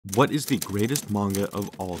What is the greatest manga of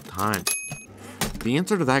all time? The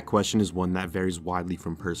answer to that question is one that varies widely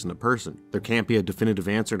from person to person. There can't be a definitive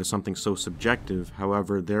answer to something so subjective,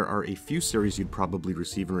 however, there are a few series you'd probably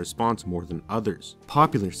receive in response more than others.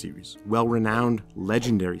 Popular series, well-renowned,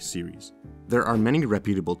 legendary series. There are many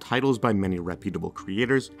reputable titles by many reputable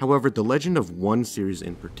creators, however, the legend of one series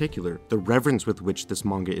in particular, the reverence with which this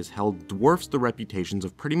manga is held, dwarfs the reputations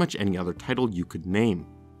of pretty much any other title you could name.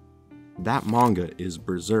 That manga is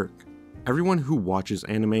Berserk. Everyone who watches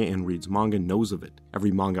anime and reads manga knows of it.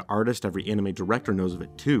 Every manga artist, every anime director knows of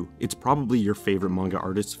it too. It's probably your favorite manga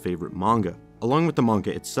artist's favorite manga. Along with the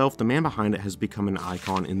manga itself, the man behind it has become an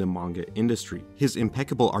icon in the manga industry. His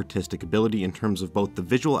impeccable artistic ability in terms of both the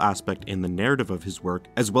visual aspect and the narrative of his work,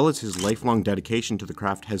 as well as his lifelong dedication to the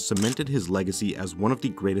craft, has cemented his legacy as one of the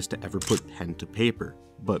greatest to ever put pen to paper.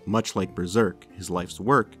 But much like Berserk, his life's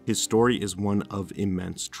work, his story is one of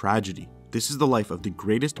immense tragedy. This is the life of the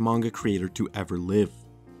greatest manga creator to ever live,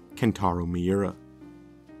 Kentaro Miura.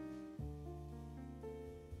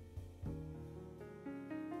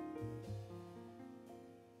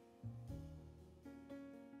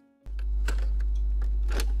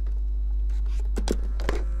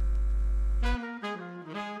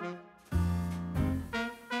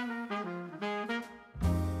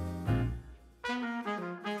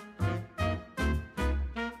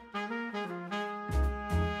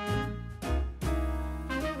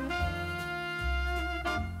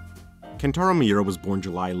 Kentaro Miura was born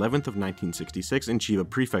July 11th of 1966 in Chiba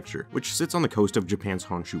Prefecture, which sits on the coast of Japan's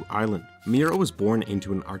Honshu Island. Miura was born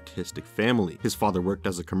into an artistic family. His father worked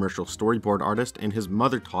as a commercial storyboard artist and his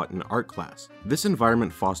mother taught an art class. This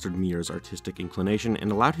environment fostered Miura's artistic inclination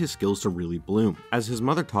and allowed his skills to really bloom. As his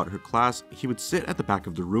mother taught her class, he would sit at the back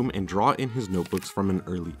of the room and draw in his notebooks from an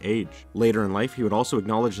early age. Later in life, he would also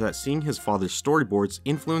acknowledge that seeing his father's storyboards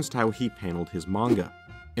influenced how he paneled his manga.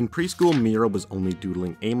 In preschool, Miura was only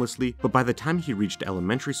doodling aimlessly, but by the time he reached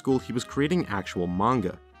elementary school, he was creating actual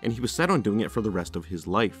manga, and he was set on doing it for the rest of his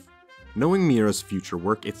life. Knowing Miura's future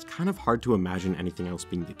work, it's kind of hard to imagine anything else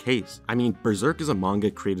being the case. I mean, Berserk is a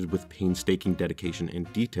manga created with painstaking dedication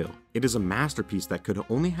and detail. It is a masterpiece that could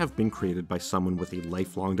only have been created by someone with a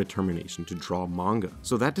lifelong determination to draw manga.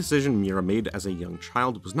 So that decision Miura made as a young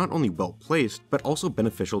child was not only well placed, but also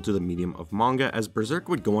beneficial to the medium of manga, as Berserk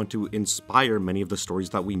would go on to inspire many of the stories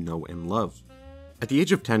that we know and love. At the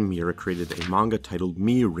age of 10, Miura created a manga titled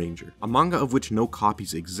Miu Ranger, a manga of which no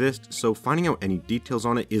copies exist, so finding out any details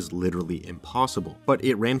on it is literally impossible, but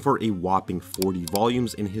it ran for a whopping 40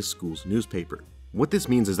 volumes in his school's newspaper. What this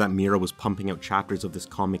means is that Miura was pumping out chapters of this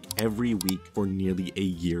comic every week for nearly a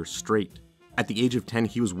year straight. At the age of 10,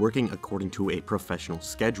 he was working according to a professional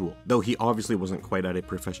schedule. Though he obviously wasn't quite at a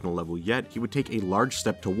professional level yet, he would take a large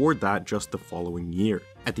step toward that just the following year.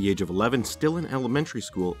 At the age of 11, still in elementary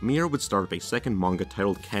school, Miura would start up a second manga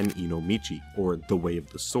titled Ken Ino Michi, or The Way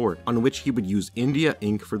of the Sword, on which he would use India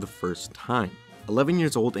ink for the first time. 11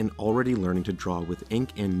 years old and already learning to draw with ink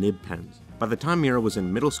and nib pens. By the time Miura was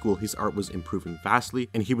in middle school, his art was improving vastly,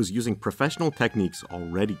 and he was using professional techniques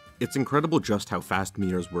already. It's incredible just how fast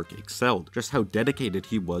Miura's work excelled, just how dedicated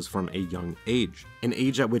he was from a young age. An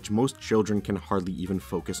age at which most children can hardly even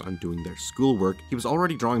focus on doing their schoolwork, he was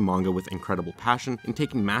already drawing manga with incredible passion and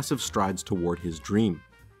taking massive strides toward his dream.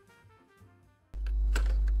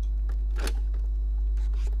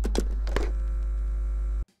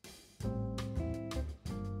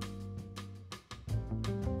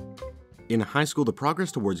 In high school, the progress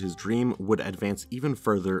towards his dream would advance even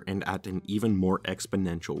further and at an even more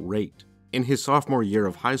exponential rate. In his sophomore year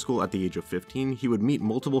of high school at the age of 15, he would meet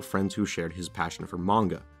multiple friends who shared his passion for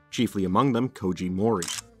manga, chiefly among them Koji Mori.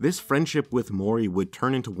 This friendship with Mori would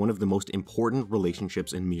turn into one of the most important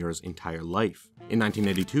relationships in Miura's entire life. In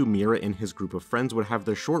 1982, Miura and his group of friends would have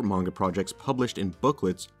their short manga projects published in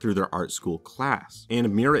booklets through their art school class, and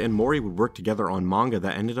Miura and Mori would work together on manga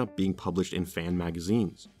that ended up being published in fan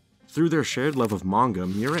magazines. Through their shared love of manga,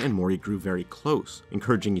 Miura and Mori grew very close,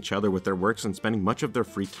 encouraging each other with their works and spending much of their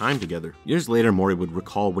free time together. Years later, Mori would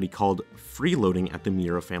recall what he called freeloading at the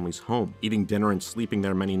Miura family's home, eating dinner and sleeping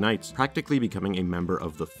there many nights, practically becoming a member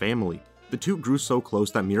of the family. The two grew so close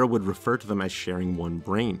that Miura would refer to them as sharing one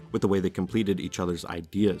brain, with the way they completed each other's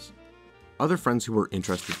ideas. Other friends who were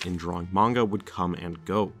interested in drawing manga would come and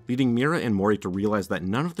go, leading Miura and Mori to realize that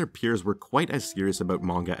none of their peers were quite as serious about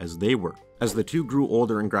manga as they were. As the two grew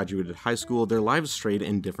older and graduated high school, their lives strayed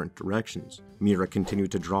in different directions. Miura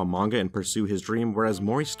continued to draw manga and pursue his dream, whereas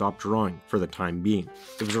Mori stopped drawing, for the time being.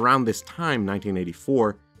 It was around this time,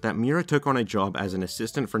 1984, that Miura took on a job as an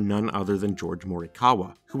assistant for none other than George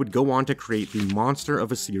Morikawa, who would go on to create the monster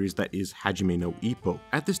of a series that is Hajime no Ippo.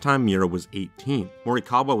 At this time, Miura was 18.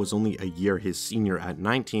 Morikawa was only a year his senior at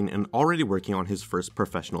 19 and already working on his first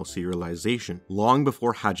professional serialization, long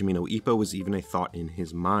before Hajime no Ippo was even a thought in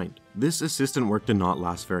his mind. This assistant work did not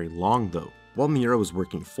last very long though. While Miura was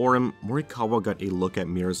working for him, Morikawa got a look at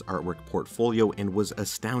Miura's artwork portfolio and was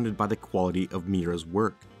astounded by the quality of Miura's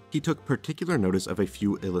work. He took particular notice of a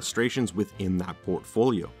few illustrations within that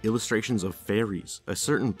portfolio. Illustrations of fairies, a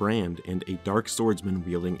certain brand, and a dark swordsman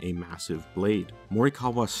wielding a massive blade.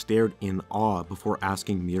 Morikawa stared in awe before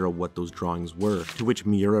asking Miura what those drawings were, to which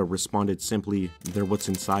Miura responded simply, "They're what's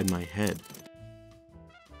inside my head."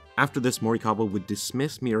 After this, Morikawa would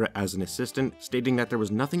dismiss Miura as an assistant, stating that there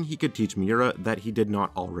was nothing he could teach Miura that he did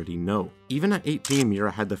not already know. Even at 18,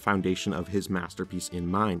 Miura had the foundation of his masterpiece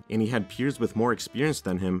in mind, and he had peers with more experience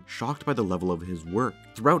than him shocked by the level of his work.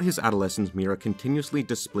 Throughout his adolescence, Miura continuously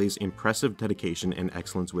displays impressive dedication and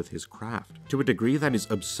excellence with his craft, to a degree that is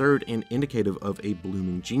absurd and indicative of a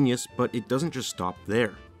blooming genius, but it doesn't just stop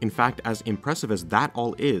there. In fact, as impressive as that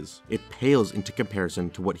all is, it pales into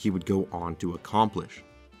comparison to what he would go on to accomplish.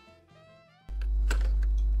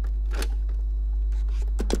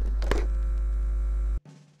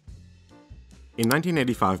 In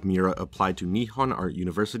 1985, Miura applied to Nihon Art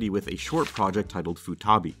University with a short project titled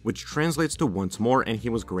Futabi, which translates to Once More, and he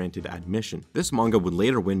was granted admission. This manga would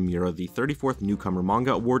later win Miura the 34th Newcomer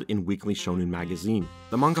Manga Award in Weekly Shonen Magazine.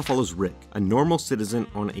 The manga follows Rick, a normal citizen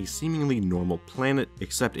on a seemingly normal planet,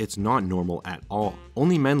 except it's not normal at all.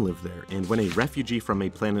 Only men live there, and when a refugee from a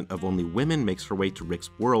planet of only women makes her way to Rick's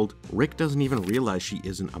world, Rick doesn't even realize she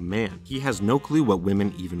isn't a man. He has no clue what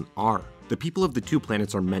women even are. The people of the two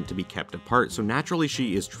planets are meant to be kept apart, so naturally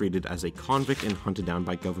she is treated as a convict and hunted down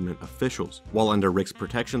by government officials. While under Rick's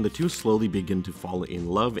protection, the two slowly begin to fall in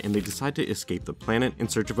love, and they decide to escape the planet in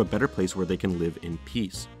search of a better place where they can live in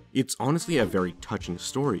peace. It's honestly a very touching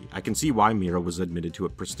story. I can see why Miura was admitted to a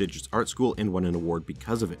prestigious art school and won an award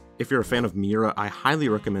because of it. If you're a fan of Miura, I highly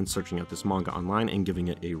recommend searching out this manga online and giving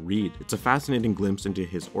it a read. It's a fascinating glimpse into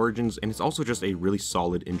his origins, and it's also just a really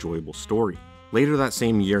solid, enjoyable story. Later that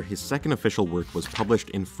same year, his second official work was published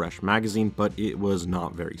in Fresh magazine, but it was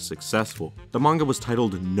not very successful. The manga was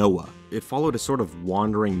titled Noah. It followed a sort of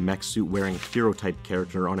wandering mech suit wearing hero-type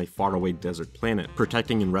character on a faraway desert planet,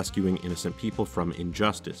 protecting and rescuing innocent people from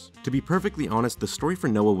injustice. To be perfectly honest, the story for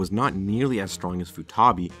Noah was not nearly as strong as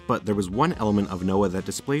Futabi, but there was one element of Noah that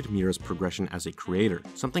displayed Miura's progression as a creator,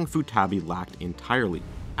 something Futabi lacked entirely: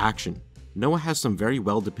 action. Noah has some very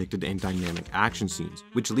well depicted and dynamic action scenes,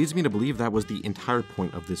 which leads me to believe that was the entire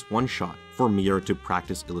point of this one-shot, for Miura to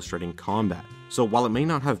practice illustrating combat. So while it may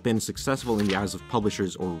not have been successful in the eyes of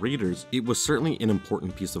publishers or readers, it was certainly an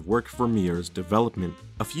important piece of work for Miura's development.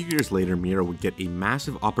 A few years later, Miura would get a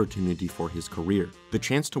massive opportunity for his career, the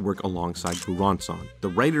chance to work alongside Buran-san, the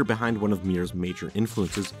writer behind one of Miura's major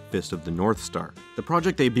influences, Fist of the North Star. The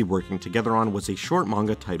project they'd be working together on was a short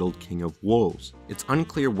manga titled King of Wolves. It's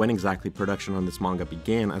unclear when exactly production on this manga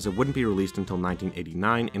began, as it wouldn't be released until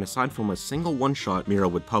 1989, and aside from a single one-shot Miura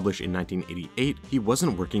would publish in 1988, he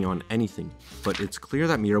wasn't working on anything. But it's clear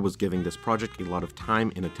that Miura was giving this project a lot of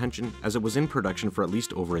time and attention, as it was in production for at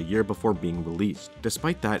least over a year before being released.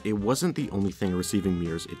 Despite that, it wasn't the only thing receiving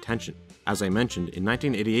Miura's attention. As I mentioned, in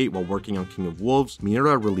 1988, while working on King of Wolves,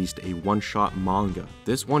 Miura released a one-shot manga.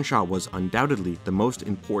 This one-shot was undoubtedly the most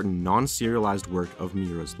important non-serialized work of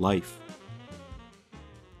Miura's life.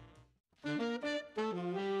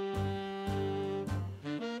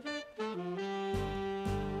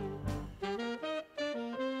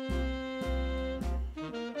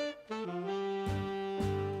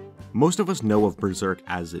 Most of us know of Berserk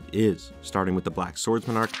as it is, starting with the Black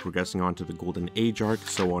Swordsman arc, progressing on to the Golden Age arc,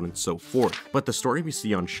 so on and so forth. But the story we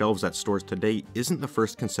see on shelves at stores today isn't the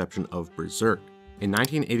first conception of Berserk. In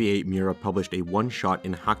 1988, Miura published a one-shot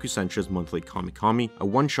in Hakusensha's monthly Kamikami, a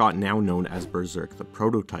one-shot now known as Berserk the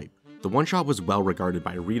Prototype. The one-shot was well regarded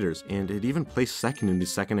by readers, and it even placed second in the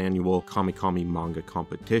second annual Kamikami manga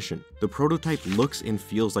competition. The prototype looks and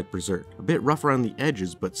feels like Berserk, a bit rough around the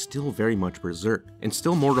edges, but still very much Berserk, and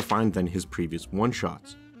still more refined than his previous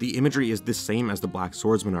one-shots. The imagery is the same as the Black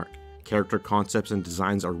Swordsman arc. Character concepts and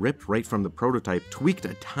designs are ripped right from the prototype, tweaked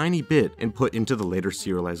a tiny bit, and put into the later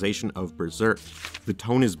serialization of Berserk. The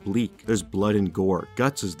tone is bleak, there's blood and gore,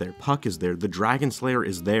 Guts is there, Puck is there, the Dragon Slayer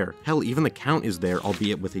is there, hell, even the Count is there,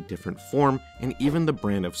 albeit with a different form, and even the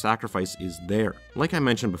Brand of Sacrifice is there. Like I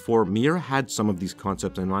mentioned before, Miura had some of these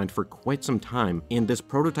concepts in mind for quite some time, and this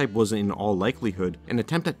prototype was in all likelihood an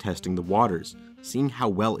attempt at testing the waters, seeing how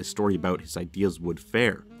well a story about his ideas would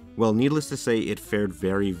fare. Well, needless to say, it fared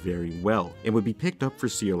very, very well, and would be picked up for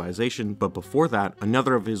serialization, but before that,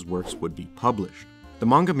 another of his works would be published. The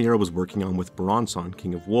manga Miura was working on with Bronson,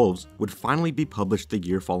 King of Wolves, would finally be published the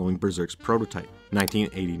year following Berserk's prototype,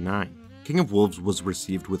 1989. King of Wolves was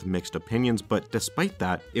received with mixed opinions, but despite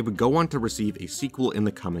that, it would go on to receive a sequel in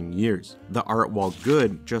the coming years. The art, while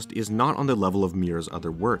good, just is not on the level of Miura's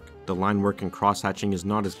other work. The line work and cross-hatching is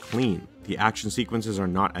not as clean, the action sequences are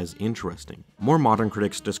not as interesting. More modern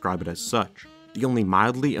critics describe it as such. The only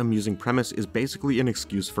mildly amusing premise is basically an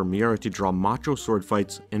excuse for Miura to draw macho sword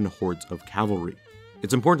fights and hordes of cavalry.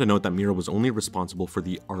 It's important to note that Miura was only responsible for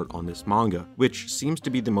the art on this manga, which seems to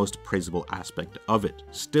be the most praisable aspect of it.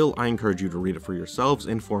 Still, I encourage you to read it for yourselves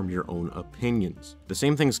and form your own opinions. The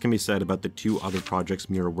same things can be said about the two other projects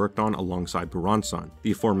Miura worked on alongside Bronson,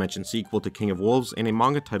 the aforementioned sequel to King of Wolves and a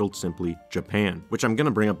manga titled simply Japan, which I'm gonna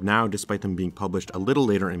bring up now despite them being published a little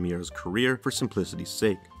later in Miura's career for simplicity's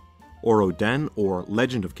sake. Oroden, or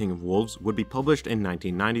Legend of King of Wolves, would be published in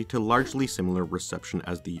 1990 to largely similar reception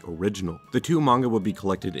as the original. The two manga would be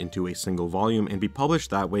collected into a single volume and be published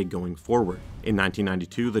that way going forward. In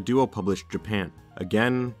 1992, the duo published Japan.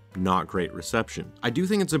 Again, not great reception. I do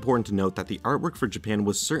think it's important to note that the artwork for Japan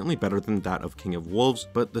was certainly better than that of King of Wolves,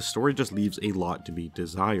 but the story just leaves a lot to be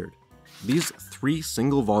desired. These 3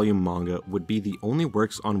 single-volume manga would be the only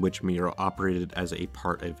works on which Miura operated as a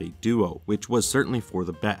part of a duo, which was certainly for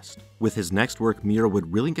the best. With his next work, Miura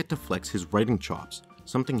would really get to flex his writing chops,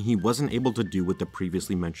 something he wasn't able to do with the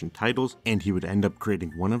previously mentioned titles, and he would end up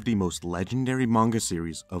creating one of the most legendary manga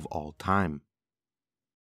series of all time.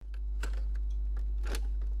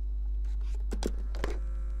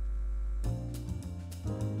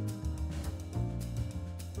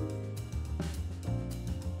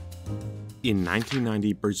 In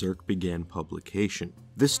 1990, Berserk began publication.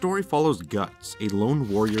 This story follows Guts, a lone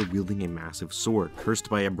warrior wielding a massive sword, cursed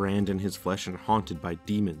by a brand in his flesh and haunted by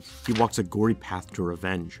demons. He walks a gory path to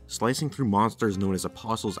revenge, slicing through monsters known as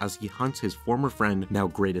apostles as he hunts his former friend, now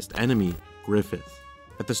greatest enemy, Griffith.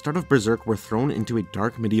 At the start of Berserk, we're thrown into a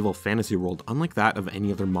dark medieval fantasy world unlike that of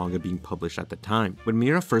any other manga being published at the time. When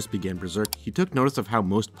Miura first began Berserk, he took notice of how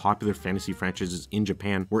most popular fantasy franchises in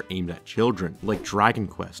Japan were aimed at children, like Dragon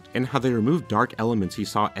Quest, and how they removed dark elements he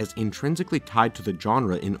saw as intrinsically tied to the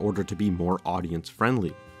genre in order to be more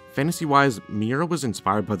audience-friendly. Fantasy-wise, Miura was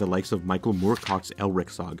inspired by the likes of Michael Moorcock's Elric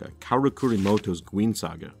Saga, Kaoru Kurimoto's Gwyn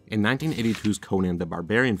Saga, and 1982's Conan the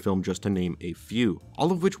Barbarian film, just to name a few,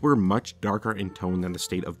 all of which were much darker in tone than the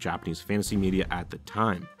state of Japanese fantasy media at the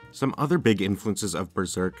time. Some other big influences of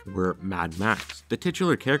Berserk were Mad Max, the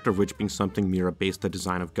titular character of which being something Miura based the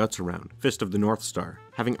design of Guts around, Fist of the North Star,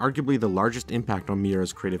 having arguably the largest impact on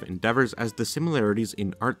Miura's creative endeavors as the similarities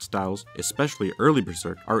in art styles, especially early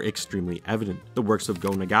Berserk, are extremely evident. The works of Go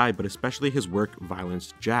Nagai, but especially his work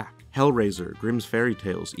Violence Jack, Hellraiser, Grimm's Fairy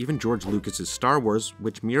Tales, even George Lucas's Star Wars,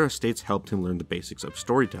 which Miura states helped him learn the basics of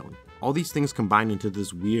storytelling. All these things combine into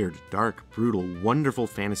this weird, dark, brutal, wonderful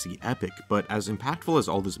fantasy epic, but as impactful as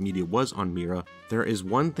all this media was on Miura, there is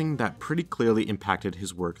one thing that pretty clearly impacted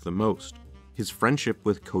his work the most: his friendship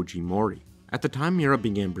with Koji Mori. At the time Miura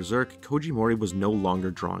began Berserk, Koji Mori was no longer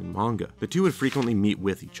drawing manga. The two would frequently meet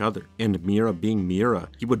with each other, and Miura being Miura,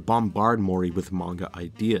 he would bombard Mori with manga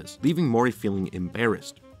ideas, leaving Mori feeling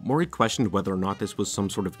embarrassed. Mori questioned whether or not this was some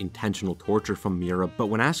sort of intentional torture from Miura, but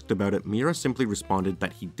when asked about it, Miura simply responded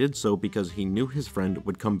that he did so because he knew his friend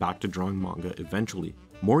would come back to drawing manga eventually.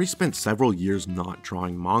 Mori spent several years not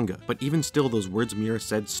drawing manga, but even still those words Miura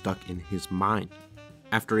said stuck in his mind.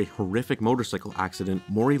 After a horrific motorcycle accident,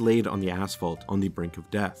 Mori laid on the asphalt on the brink of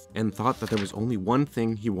death, and thought that there was only one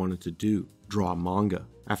thing he wanted to do: draw manga.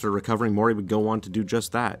 After recovering, Mori would go on to do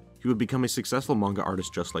just that. He would become a successful manga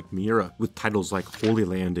artist just like Miura, with titles like Holy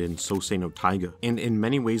Land and Sosei no Taiga, and in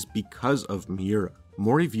many ways because of Miura.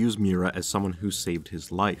 Mori views Miura as someone who saved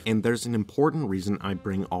his life, and there's an important reason I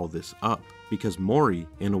bring all this up, because Mori,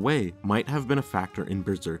 in a way, might have been a factor in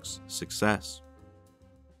Berserk's success.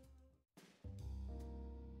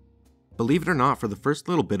 Believe it or not, for the first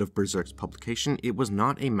little bit of Berserk's publication, it was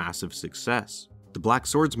not a massive success. The Black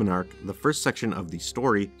Swordsman arc, the first section of the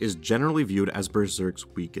story, is generally viewed as Berserk's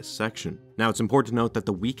weakest section. Now, it's important to note that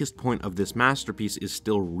the weakest point of this masterpiece is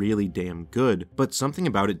still really damn good, but something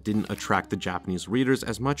about it didn't attract the Japanese readers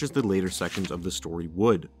as much as the later sections of the story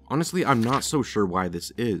would. Honestly, I'm not so sure why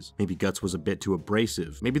this is. Maybe Guts was a bit too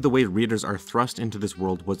abrasive. Maybe the way readers are thrust into this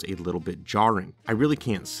world was a little bit jarring. I really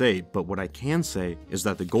can't say, but what I can say is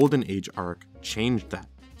that the Golden Age arc changed that.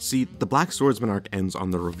 See, the Black Swordsman arc ends on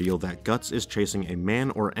the reveal that Guts is chasing a man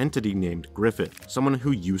or entity named Griffith, someone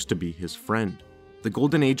who used to be his friend. The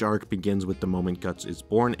Golden Age arc begins with the moment Guts is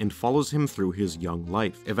born and follows him through his young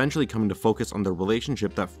life, eventually coming to focus on the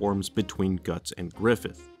relationship that forms between Guts and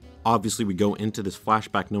Griffith. Obviously, we go into this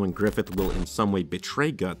flashback knowing Griffith will in some way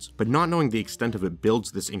betray Guts, but not knowing the extent of it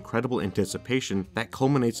builds this incredible anticipation that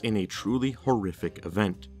culminates in a truly horrific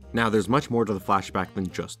event. Now, there's much more to the flashback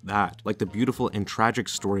than just that, like the beautiful and tragic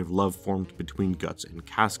story of love formed between Guts and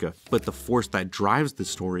Casca, but the force that drives the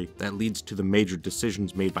story, that leads to the major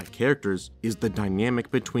decisions made by characters, is the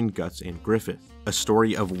dynamic between Guts and Griffith. A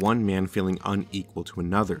story of one man feeling unequal to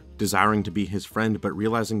another, desiring to be his friend but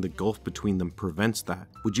realizing the gulf between them prevents that.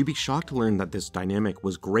 Would you be shocked to learn that this dynamic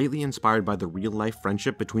was greatly inspired by the real-life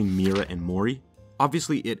friendship between Miura and Mori?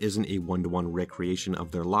 Obviously, it isn't a one-to-one recreation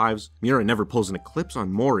of their lives. Miura never pulls an eclipse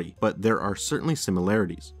on Mori, but there are certainly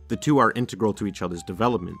similarities. The two are integral to each other's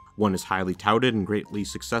development. One is highly touted and greatly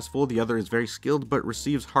successful, the other is very skilled but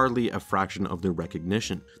receives hardly a fraction of their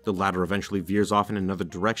recognition. The latter eventually veers off in another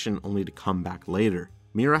direction only to come back later.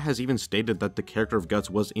 Miura has even stated that the character of Guts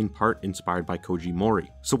was in part inspired by Koji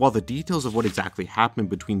Mori. So while the details of what exactly happened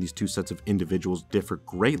between these two sets of individuals differ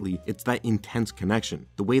greatly, it's that intense connection,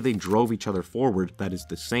 the way they drove each other forward, that is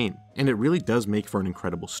the same. And it really does make for an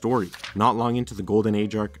incredible story. Not long into the Golden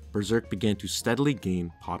Age arc, Berserk began to steadily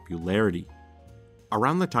gain popularity.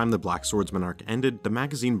 Around the time the Black Swordsman arc ended, the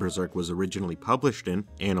magazine Berserk was originally published in,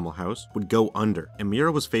 Animal House, would go under, and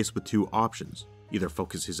Miura was faced with two options. Either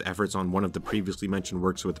focus his efforts on one of the previously mentioned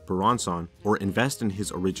works with Buronson, or invest in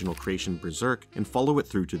his original creation Berserk and follow it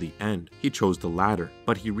through to the end. He chose the latter,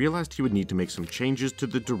 but he realized he would need to make some changes to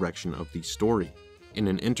the direction of the story. In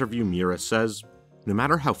an interview, Miura says, "No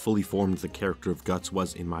matter how fully formed the character of Guts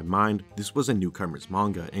was in my mind, this was a newcomer's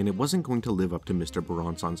manga, and it wasn't going to live up to Mr.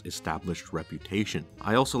 Buronson's established reputation.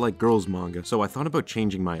 I also like girls manga, so I thought about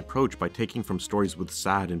changing my approach by taking from stories with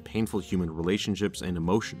sad and painful human relationships and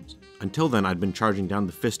emotions. Until then, I'd been charging down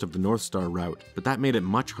the Fist of the North Star route, but that made it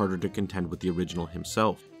much harder to contend with the original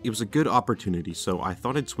himself. It was a good opportunity, so I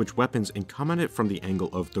thought I'd switch weapons and come at it from the angle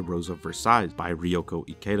of The Rose of Versailles by Ryoko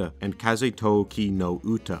Ikeda and Kaze to Ki no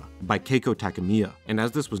Uta by Keiko Takemiya. And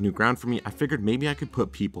as this was new ground for me, I figured maybe I could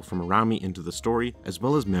put people from around me into the story, as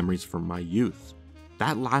well as memories from my youth."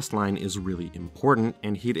 That last line is really important,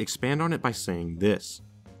 and he'd expand on it by saying this: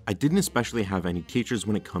 "I didn't especially have any teachers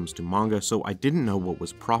when it comes to manga, so I didn't know what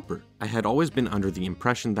was proper. I had always been under the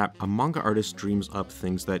impression that a manga artist dreams up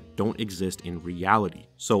things that don't exist in reality.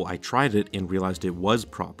 So I tried it and realized it was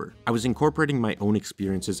proper. I was incorporating my own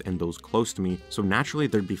experiences and those close to me, so naturally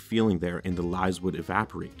there'd be feeling there and the lies would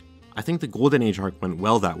evaporate. I think the Golden Age arc went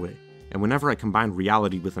well that way, and whenever I combine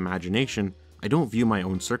reality with imagination, I don't view my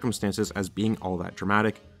own circumstances as being all that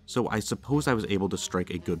dramatic, so I suppose I was able to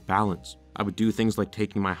strike a good balance. I would do things like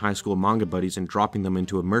taking my high school manga buddies and dropping them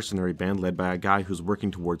into a mercenary band led by a guy who's working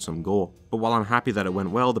towards some goal. But while I'm happy that it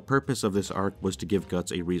went well, the purpose of this arc was to give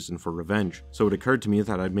Guts a reason for revenge, so it occurred to me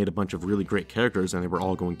that I'd made a bunch of really great characters and they were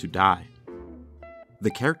all going to die."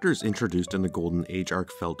 The characters introduced in the Golden Age arc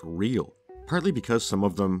felt real, partly because some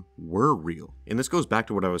of them were real. And this goes back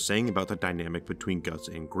to what I was saying about the dynamic between Guts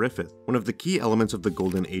and Griffith. One of the key elements of the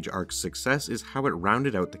Golden Age arc's success is how it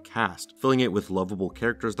rounded out the cast, filling it with lovable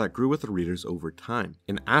characters that grew with the readers over time,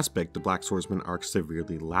 an aspect the Black Swordsman arc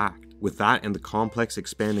severely lacked. With that and the complex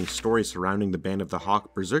expanding story surrounding the Band of the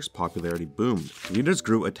Hawk, Berserk's popularity boomed. Readers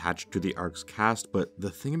grew attached to the arc's cast, but the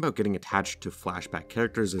thing about getting attached to flashback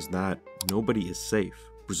characters is that nobody is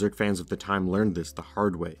safe. Berserk fans of the time learned this the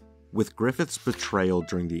hard way. With Griffith's betrayal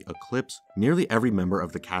during the eclipse, nearly every member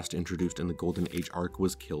of the cast introduced in the Golden Age arc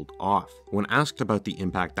was killed off. When asked about the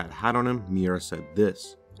impact that had on him, Miura said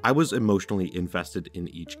this: "I was emotionally invested in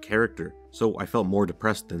each character, so I felt more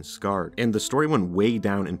depressed than scarred, and the story went way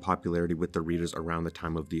down in popularity with the readers around the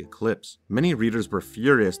time of the eclipse. Many readers were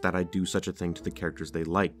furious that I'd do such a thing to the characters they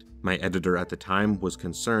liked. My editor at the time was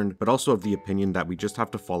concerned, but also of the opinion that we just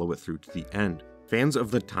have to follow it through to the end. Fans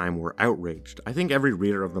of the time were outraged. I think every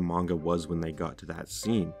reader of the manga was when they got to that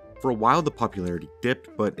scene. For a while the popularity dipped,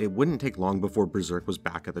 but it wouldn't take long before Berserk was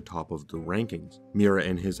back at the top of the rankings. Miura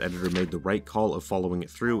and his editor made the right call of following it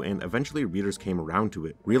through, and eventually readers came around to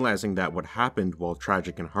it, realizing that what happened, while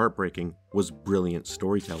tragic and heartbreaking, was brilliant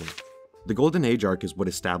storytelling." The Golden Age arc is what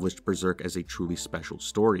established Berserk as a truly special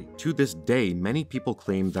story. To this day, many people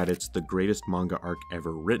claim that it's the greatest manga arc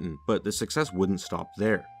ever written, but the success wouldn't stop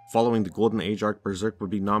there. Following the Golden Age arc, Berserk would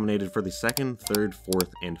be nominated for the 2nd, 3rd,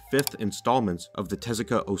 4th, and 5th installments of the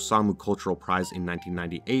Tezuka Osamu Cultural Prize in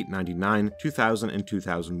 1998, 99, 2000, and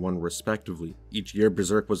 2001 respectively. Each year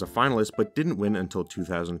Berserk was a finalist but didn't win until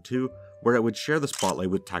 2002, where it would share the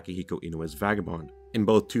spotlight with Takehiko Inoue's Vagabond. In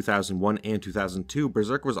both 2001 and 2002,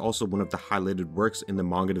 Berserk was also one of the highlighted works in the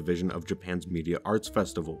manga division of Japan's Media Arts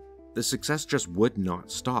Festival. The success just would not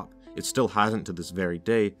stop. It still hasn't to this very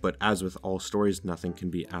day, but as with all stories, nothing can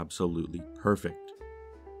be absolutely perfect.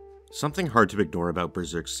 Something hard to ignore about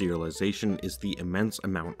Berserk's serialization is the immense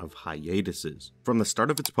amount of hiatuses. From the start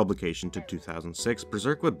of its publication to 2006,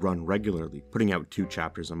 Berserk would run regularly, putting out 2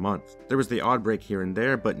 chapters a month. There was the odd break here and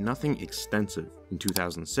there, but nothing extensive. In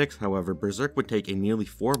 2006, however, Berserk would take a nearly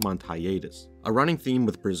 4-month hiatus. A running theme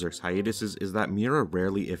with Berserk's hiatuses is that Miura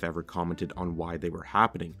rarely if ever commented on why they were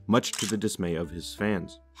happening, much to the dismay of his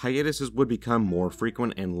fans. Hiatuses would become more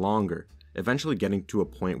frequent and longer, eventually getting to a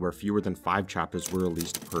point where fewer than 5 chapters were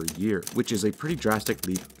released per year, which is a pretty drastic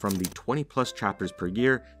leap from the 20+ chapters per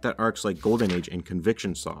year that arcs like Golden Age and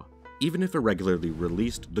Conviction saw. Even if irregularly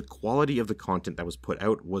released, the quality of the content that was put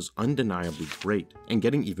out was undeniably great, and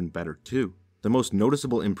getting even better too. The most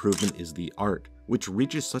noticeable improvement is the art, which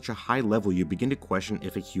reaches such a high level you begin to question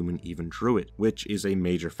if a human even drew it, which is a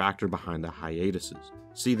major factor behind the hiatuses.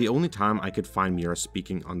 See, the only time I could find Miura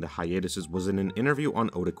speaking on the hiatuses was in an interview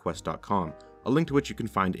on otaquest.com, a link to which you can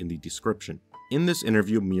find in the description. In this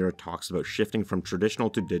interview, Miura talks about shifting from traditional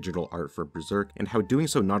to digital art for Berserk, and how doing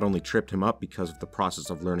so not only tripped him up because of the process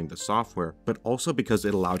of learning the software, but also because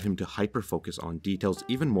it allowed him to hyper-focus on details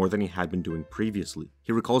even more than he had been doing previously.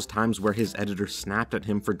 He recalls times where his editor snapped at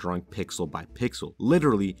him for drawing pixel by pixel,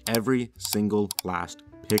 literally every single last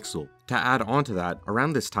pixel. To add on to that,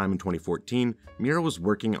 around this time in 2014, Miura was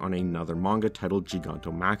working on another manga titled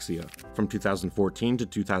Gigantomachia. From 2014 to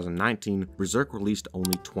 2019, Berserk released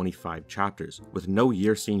only 25 chapters, with no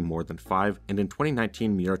year seeing more than 5, and in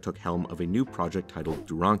 2019 Miura took helm of a new project titled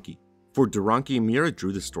Duranki. For Duranki, Miura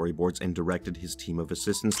drew the storyboards and directed his team of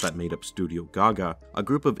assistants that made up Studio Gaga, a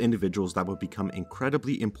group of individuals that would become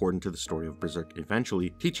incredibly important to the story of Berserk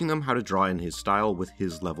eventually, teaching them how to draw in his style with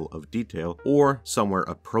his level of detail, or somewhere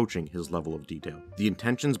approaching his level of detail. The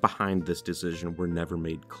intentions behind this decision were never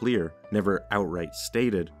made clear, never outright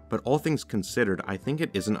stated, but all things considered, I think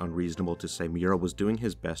it isn't unreasonable to say Miura was doing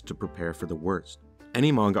his best to prepare for the worst. Any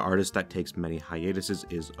manga artist that takes many hiatuses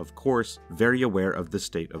is, of course, very aware of the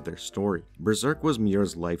state of their story. Berserk was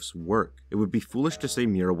Miura's life's work. It would be foolish to say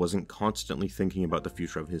Miura wasn't constantly thinking about the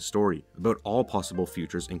future of his story, about all possible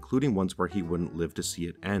futures, including ones where he wouldn't live to see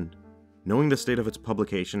it end. Knowing the state of its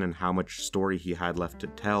publication and how much story he had left to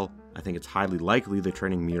tell, I think it's highly likely the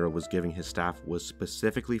training Miura was giving his staff was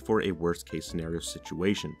specifically for a worst-case scenario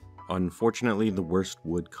situation. Unfortunately, the worst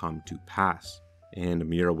would come to pass, and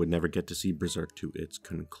Miura would never get to see Berserk to its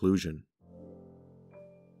conclusion.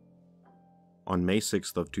 On May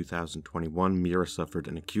 6th of 2021, Miura suffered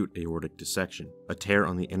an acute aortic dissection, a tear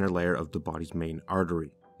on the inner layer of the body's main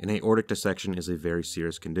artery. An aortic dissection is a very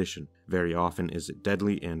serious condition. Very often is it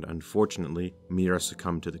deadly, and unfortunately, Miura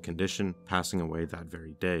succumbed to the condition, passing away that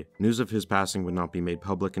very day. News of his passing would not be made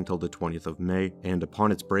public until the 20th of May, and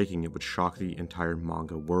upon its breaking it would shock the entire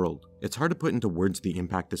manga world. It's hard to put into words the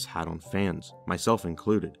impact this had on fans, myself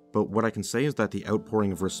included, but what I can say is that the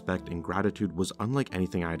outpouring of respect and gratitude was unlike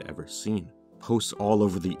anything I had ever seen. Posts all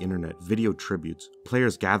over the internet, video tributes,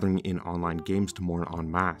 players gathering in online games to mourn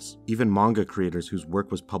en masse. Even manga creators whose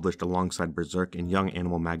work was published alongside Berserk in Young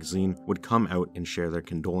Animal magazine would come out and share their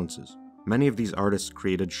condolences. Many of these artists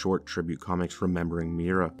created short tribute comics remembering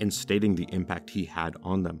Miura and stating the impact he had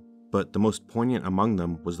on them, but the most poignant among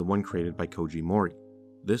them was the one created by Koji Mori.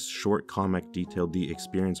 This short comic detailed the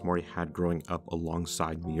experience Mori had growing up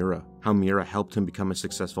alongside Miura, how Miura helped him become a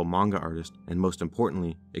successful manga artist, and most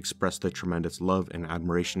importantly, expressed the tremendous love and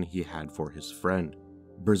admiration he had for his friend.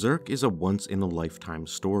 Berserk is a once-in-a-lifetime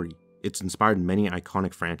story. It's inspired many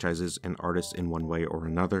iconic franchises and artists in one way or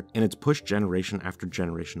another, and it's pushed generation after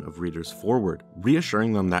generation of readers forward,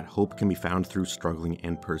 reassuring them that hope can be found through struggling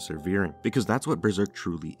and persevering, because that's what Berserk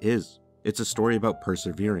truly is. It's a story about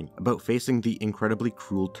persevering, about facing the incredibly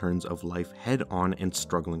cruel turns of life head-on and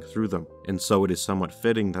struggling through them, and so it is somewhat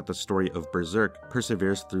fitting that the story of Berserk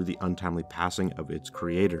perseveres through the untimely passing of its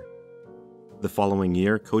creator. The following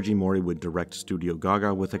year, Koji Mori would direct Studio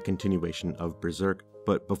Gaga with a continuation of Berserk,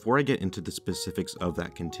 but before I get into the specifics of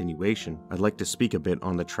that continuation, I'd like to speak a bit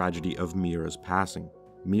on the tragedy of Miura's passing.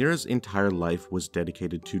 Miura's entire life was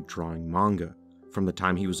dedicated to drawing manga. From the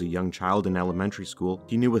time he was a young child in elementary school,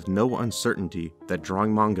 he knew with no uncertainty that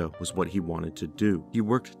drawing manga was what he wanted to do. He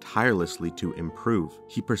worked tirelessly to improve.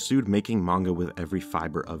 He pursued making manga with every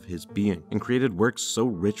fiber of his being, and created works so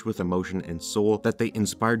rich with emotion and soul that they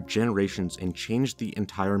inspired generations and changed the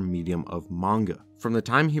entire medium of manga. From the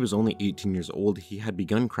time he was only 18 years old, he had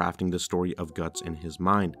begun crafting the story of Guts in his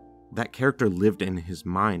mind. That character lived in his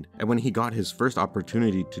mind, and when he got his first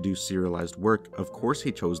opportunity to do serialized work, of course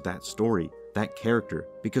he chose that story, that character,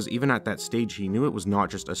 because even at that stage he knew it was not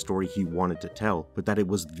just a story he wanted to tell, but that it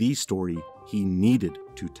was the story he needed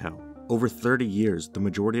to tell. Over 30 years, the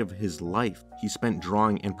majority of his life, he spent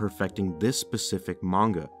drawing and perfecting this specific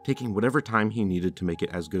manga, taking whatever time he needed to make it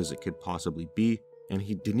as good as it could possibly be, and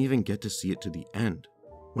he didn't even get to see it to the end.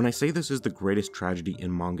 When I say this is the greatest tragedy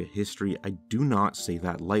in manga history, I do not say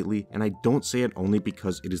that lightly, and I don't say it only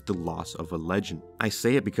because it is the loss of a legend. I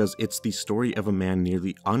say it because it's the story of a man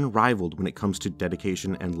nearly unrivaled when it comes to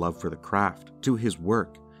dedication and love for the craft, to his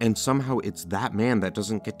work, and somehow it's that man that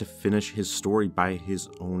doesn't get to finish his story by his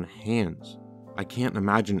own hands. I can't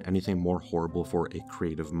imagine anything more horrible for a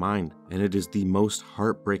creative mind, and it is the most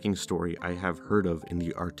heartbreaking story I have heard of in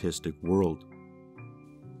the artistic world.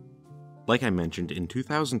 Like I mentioned, in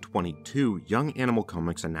 2022, Young Animal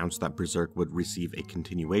Comics announced that Berserk would receive a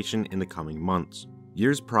continuation in the coming months.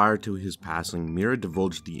 Years prior to his passing, Miura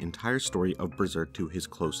divulged the entire story of Berserk to his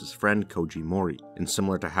closest friend, Koji Mori, and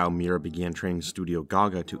similar to how Miura began training Studio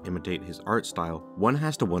Gaga to imitate his art style, one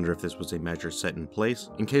has to wonder if this was a measure set in place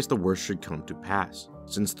in case the worst should come to pass.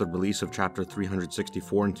 Since the release of chapter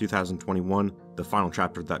 364 in 2021, the final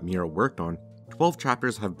chapter that Miura worked on, 12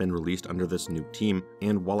 chapters have been released under this new team,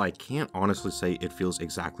 and while I can't honestly say it feels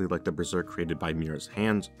exactly like the Berserk created by Miura's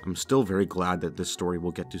hands, I'm still very glad that this story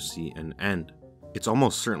will get to see an end. It's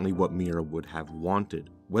almost certainly what Miura would have wanted.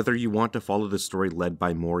 Whether you want to follow the story led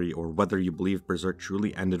by Mori or whether you believe Berserk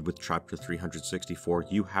truly ended with chapter 364,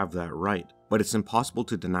 you have that right. But it's impossible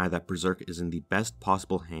to deny that Berserk is in the best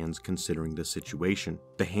possible hands considering the situation.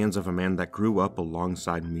 The hands of a man that grew up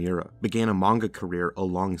alongside Miura, began a manga career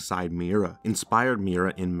alongside Miura, inspired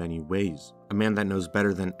Miura in many ways. A man that knows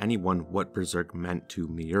better than anyone what Berserk meant to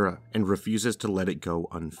Miura, and refuses to let it go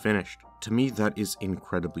unfinished. To me, that is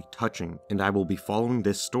incredibly touching, and I will be following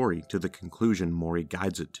this story to the conclusion Mori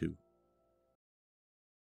guides it to.